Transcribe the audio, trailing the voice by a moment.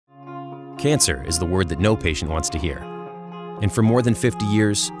Cancer is the word that no patient wants to hear. And for more than 50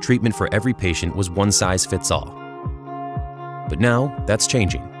 years, treatment for every patient was one size fits all. But now, that's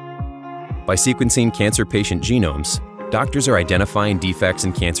changing. By sequencing cancer patient genomes, doctors are identifying defects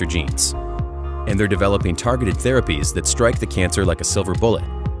in cancer genes. And they're developing targeted therapies that strike the cancer like a silver bullet,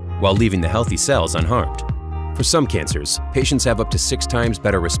 while leaving the healthy cells unharmed. For some cancers, patients have up to 6 times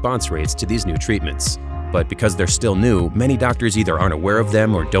better response rates to these new treatments. But because they're still new, many doctors either aren't aware of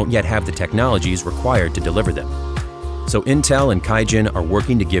them or don't yet have the technologies required to deliver them. So Intel and QIAGEN are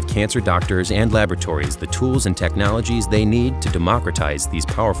working to give cancer doctors and laboratories the tools and technologies they need to democratize these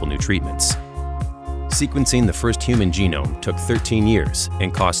powerful new treatments. Sequencing the first human genome took 13 years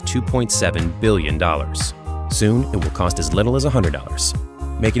and cost $2.7 billion. Soon, it will cost as little as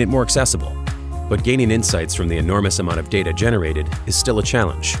 $100, making it more accessible. But gaining insights from the enormous amount of data generated is still a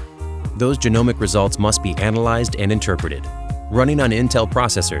challenge. Those genomic results must be analyzed and interpreted. Running on Intel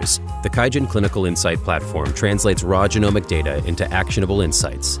processors, the QIAGEN Clinical Insight platform translates raw genomic data into actionable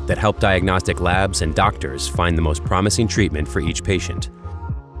insights that help diagnostic labs and doctors find the most promising treatment for each patient.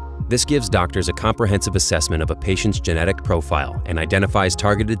 This gives doctors a comprehensive assessment of a patient's genetic profile and identifies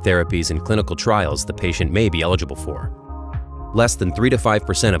targeted therapies and clinical trials the patient may be eligible for. Less than 3 to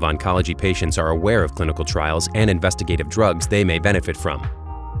 5% of oncology patients are aware of clinical trials and investigative drugs they may benefit from.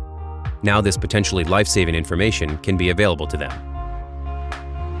 Now this potentially life-saving information can be available to them.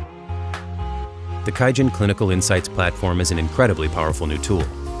 The QIAGEN Clinical Insights platform is an incredibly powerful new tool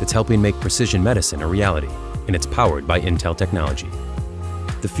that's helping make precision medicine a reality, and it's powered by Intel technology.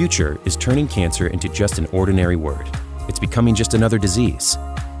 The future is turning cancer into just an ordinary word. It's becoming just another disease,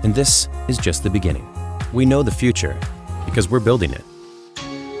 and this is just the beginning. We know the future because we're building it.